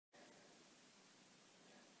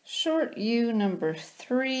Short U number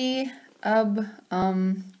 3,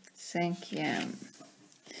 cinquième.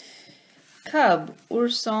 Cub,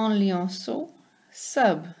 ourson, lionceau.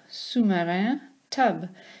 Sub, sous-marin. Tub,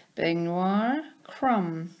 baignoire.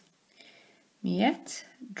 Crumb, miette.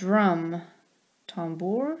 Drum,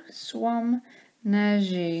 tambour. Swum,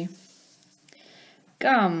 nager.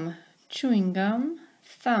 Gum, chewing gum.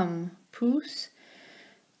 Thumb, pouce.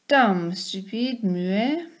 Dumb, stupide,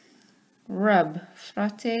 muet. Rub,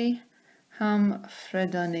 fratter. Hum,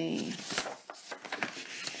 fredonner.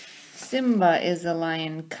 Simba is a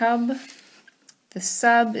lion cub. The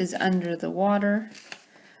sub is under the water.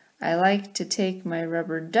 I like to take my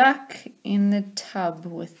rubber duck in the tub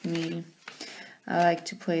with me. I like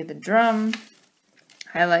to play the drum.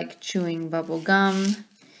 I like chewing bubble gum.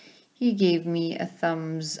 He gave me a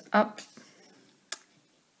thumbs up.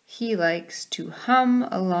 He likes to hum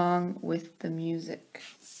along with the music.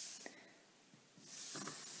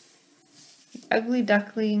 The Ugly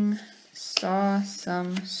Duckling saw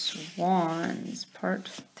some swans, part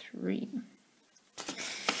 3.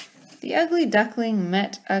 The ugly duckling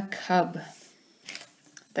met a cub.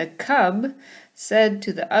 The cub said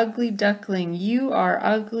to the ugly duckling, "You are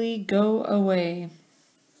ugly, go away."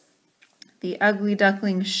 The ugly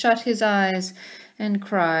duckling shut his eyes and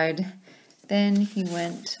cried. Then he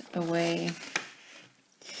went away.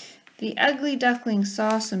 The ugly duckling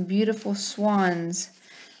saw some beautiful swans,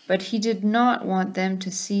 but he did not want them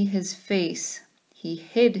to see his face. He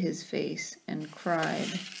hid his face and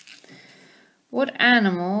cried. What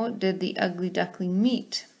animal did the ugly duckling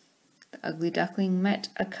meet? The ugly duckling met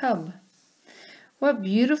a cub. What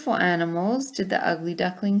beautiful animals did the ugly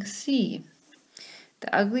duckling see?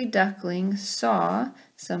 The ugly duckling saw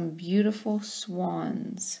some beautiful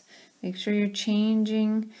swans. Make sure you're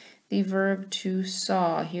changing the verb to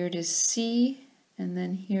saw. Here it is see, and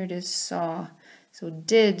then here it is saw. So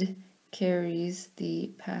did carries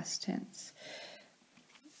the past tense.